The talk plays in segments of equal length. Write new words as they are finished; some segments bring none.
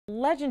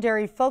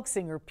legendary folk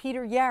singer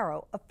Peter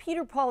Yarrow of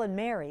Peter, Paul and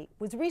Mary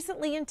was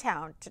recently in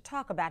town to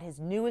talk about his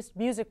newest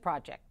music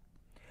project.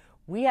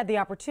 We had the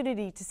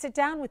opportunity to sit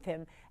down with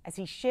him as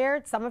he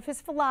shared some of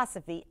his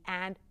philosophy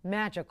and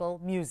magical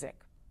music.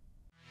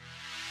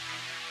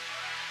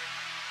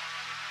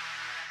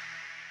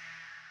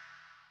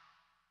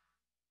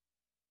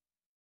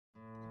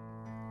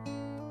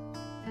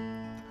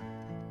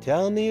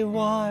 Tell me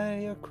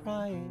why you're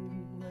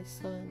crying, my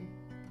son.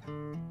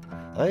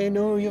 I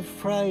know you're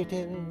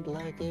frightened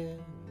like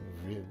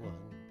everyone.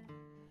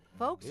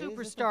 Folk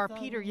superstar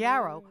Peter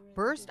Yarrow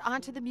burst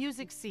onto the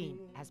music scene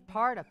as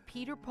part of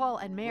Peter, Paul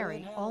and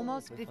Mary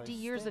almost 50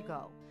 years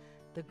ago.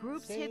 The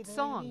group's hit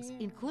songs,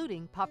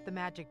 including Puff the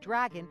Magic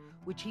Dragon,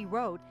 which he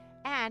wrote,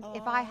 and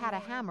If I Had a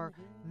Hammer,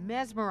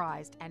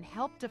 mesmerized and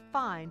helped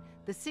define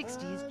the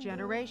 60s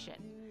generation.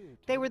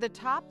 They were the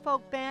top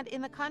folk band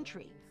in the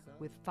country,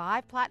 with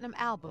 5 platinum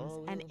albums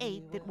and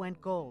 8 that went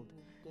gold.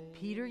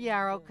 Peter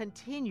Yarrow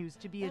continues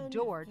to be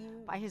adored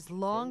by his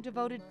long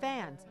devoted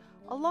fans,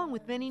 along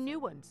with many new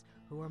ones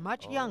who are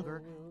much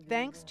younger,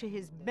 thanks to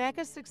his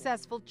mega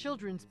successful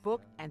children's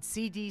book and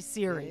CD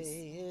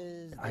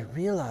series. I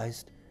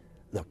realized,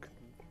 look,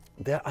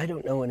 I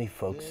don't know any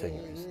folk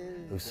singers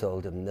who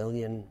sold 1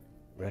 million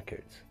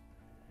records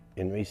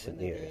in recent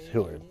years,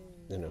 who are,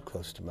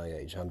 close to my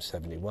age. I'm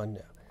 71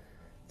 now.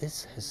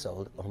 This has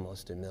sold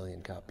almost 1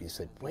 million copies. You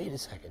said, wait a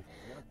second,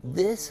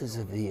 this is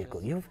a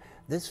vehicle.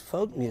 This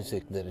folk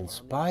music that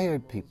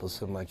inspired people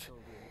so much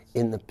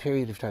in the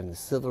period of time, the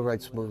civil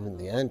rights movement,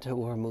 the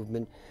anti-war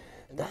movement,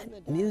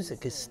 that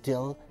music is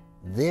still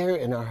there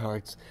in our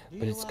hearts,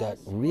 but it's got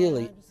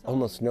really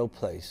almost no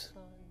place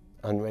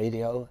on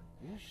radio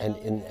and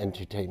in the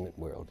entertainment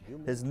world.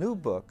 His new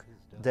book,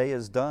 Day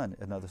is Done,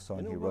 another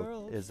song he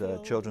wrote, is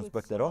a children's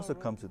book that also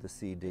comes with a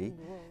CD.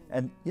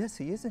 And yes,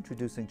 he is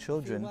introducing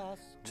children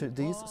to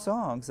these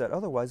songs that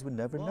otherwise would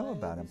never know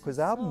about him, because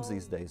albums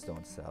these days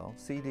don't sell,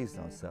 CDs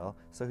don't sell,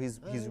 so he's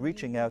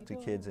reaching out to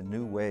kids in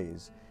new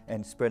ways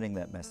and spreading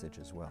that message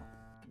as well.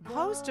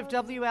 Host of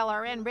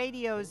WLRN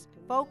Radio's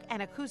Folk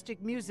and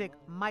Acoustic Music,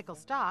 Michael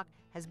Stock,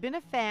 has been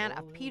a fan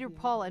of Peter,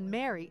 Paul and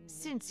Mary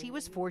since he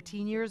was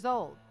 14 years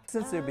old.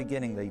 Since their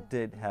beginning, they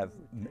did have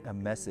a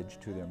message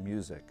to their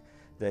music.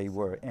 They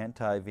were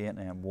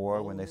anti-Vietnam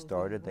War when they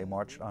started. They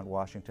marched on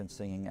Washington,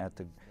 singing at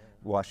the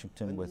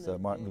Washington with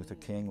Martin Luther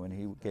King when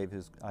he gave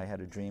his I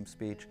Had a Dream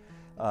speech.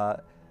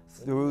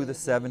 Through the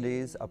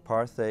 70s,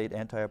 apartheid,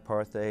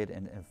 anti-apartheid,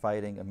 and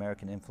fighting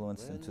American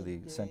influence into the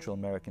Central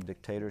American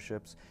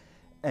dictatorships.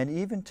 And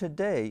even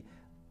today,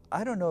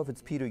 I don't know if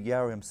it's Peter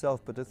Yarrow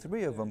himself, but the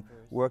three of them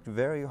worked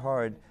very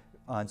hard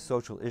on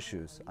social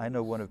issues. I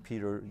know one of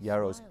Peter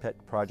Yarrow's pet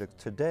projects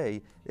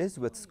today is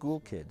with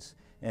school kids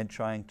and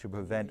trying to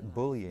prevent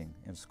bullying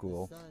in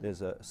school.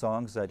 There's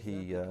songs that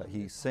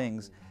he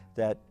sings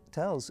that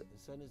tells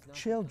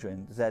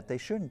children that they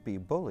shouldn't be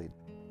bullied.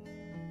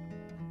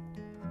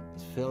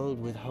 It's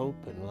filled with hope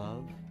and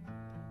love,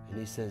 and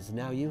he says,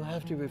 now you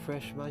have to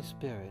refresh my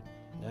spirit.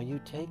 Now you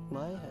take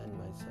my hand,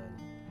 my son.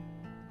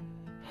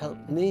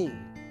 Help me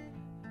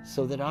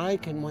so that I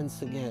can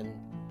once again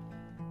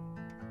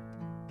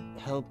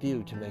help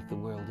you to make the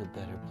world a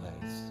better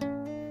place.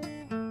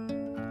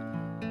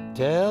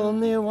 Tell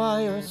me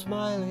why you're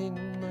smiling,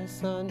 my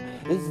son.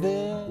 Is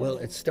there... Well,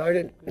 it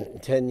started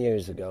 10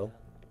 years ago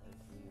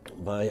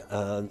by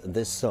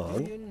this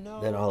song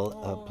that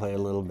I'll play a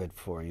little bit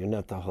for you.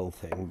 Not the whole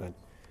thing, but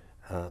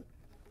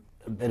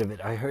a bit of it.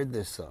 I heard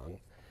this song,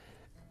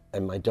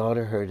 and my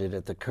daughter heard it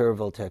at the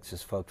Kerrville,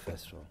 Texas Folk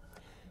Festival.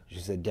 She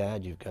said,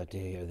 Dad, you've got to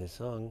hear this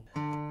song.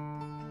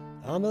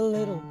 I'm a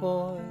little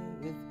boy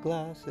with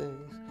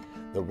glasses,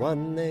 the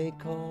one they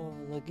call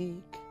a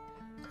geek.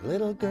 A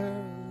little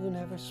girl who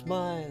never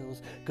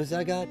smiles, 'cause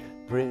I got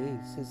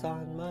braces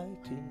on my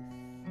teeth.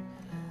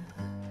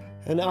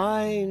 And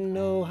I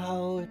know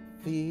how it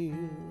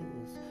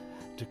feels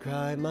to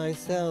cry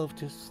myself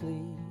to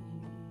sleep.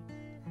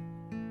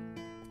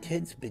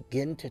 Kids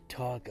begin to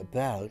talk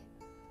about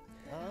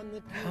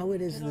how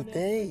it is that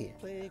they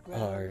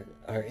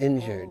are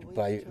injured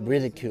by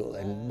ridicule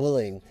and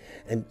bullying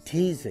and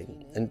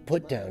teasing and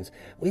put-downs.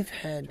 We've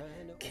had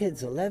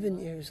kids 11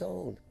 years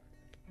old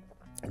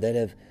that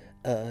have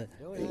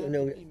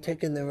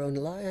taken their own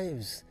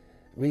lives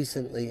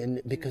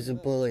recently because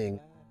of bullying.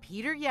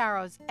 Peter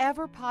Yarrow's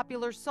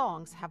ever-popular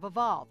songs have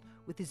evolved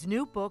with his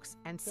new books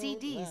and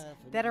CDs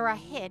that are a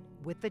hit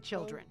with the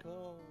children.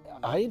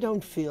 I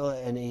don't feel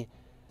any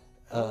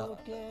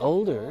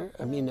older.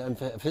 I mean,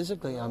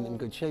 physically I'm in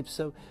good shape,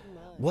 so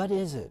what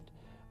is it?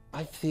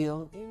 I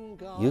feel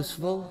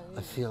useful.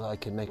 I feel I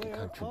can make a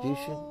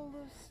contribution.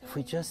 If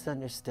we just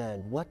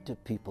understand, what do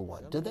people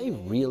want? Do they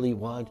really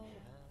want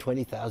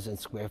 20,000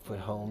 square foot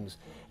homes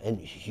and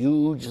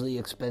hugely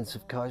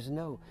expensive cars?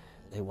 No,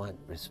 they want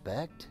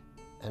respect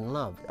and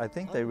love. I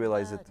think they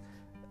realize that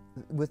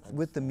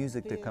with the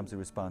music there comes a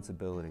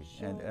responsibility,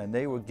 and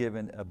they were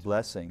given a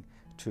blessing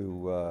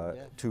to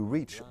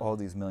reach all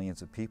these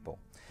millions of people.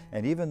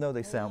 And even though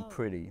they sound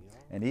pretty,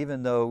 and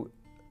even though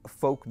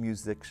folk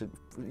musicians,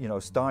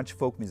 staunch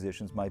folk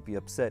musicians might be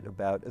upset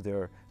about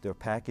their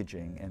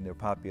packaging and their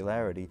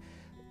popularity.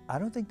 I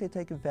don't think they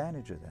take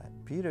advantage of that.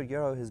 Peter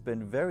Yarrow has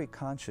been very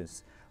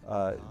conscious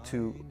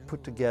to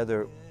put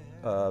together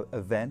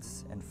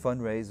events and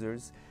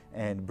fundraisers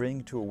and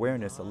bring to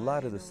awareness a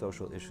lot of the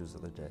social issues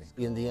of the day.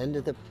 In the end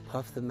of the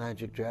Puff the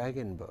Magic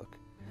Dragon book,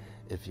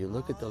 if you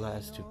look at the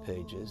last 2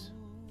 pages,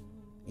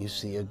 you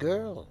see a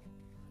girl.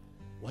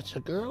 What's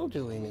a girl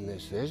doing in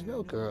this? There's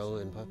no girl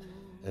in Puff.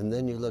 And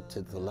then you look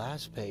to the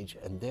last page,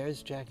 and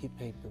there's Jackie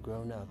Paper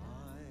grown up,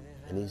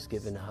 and he's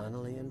given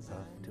Honolly and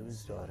Puff to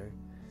his daughter.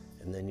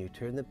 And then you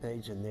turn the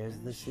page, and there's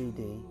the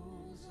CD,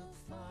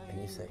 and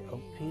you say,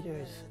 oh, Peter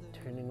is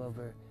turning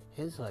over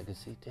his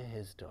legacy to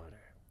his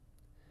daughter.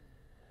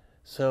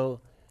 So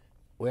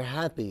we're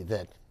happy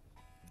that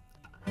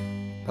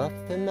Puff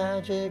the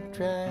Magic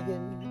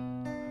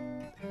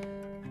Dragon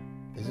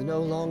is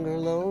no longer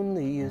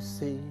lonely, you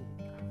see.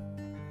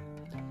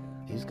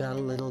 He's got a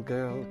little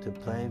girl to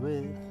play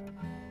with,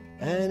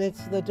 and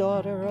it's the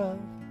daughter of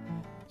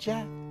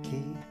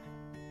Jackie.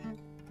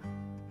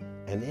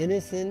 And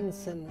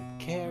innocence and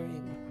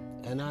caring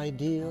and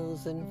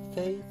ideals and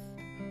faith,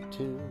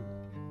 too,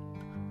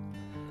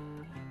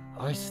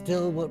 are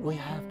still what we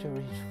have to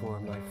reach for,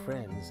 my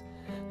friends.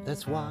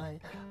 That's why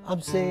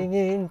I'm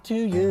singing to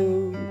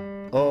you.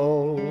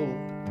 Oh.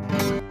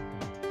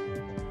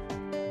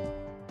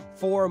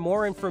 For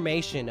more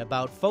information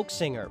about folk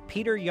singer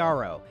Peter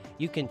Yarrow,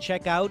 you can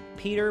check out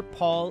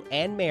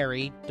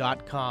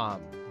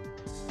peterpaulandmary.com.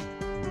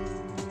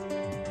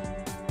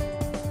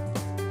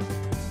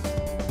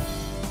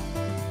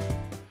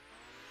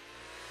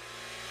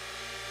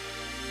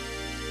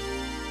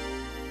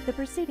 The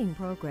preceding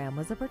program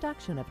was a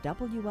production of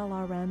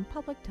WLRN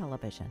Public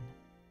Television.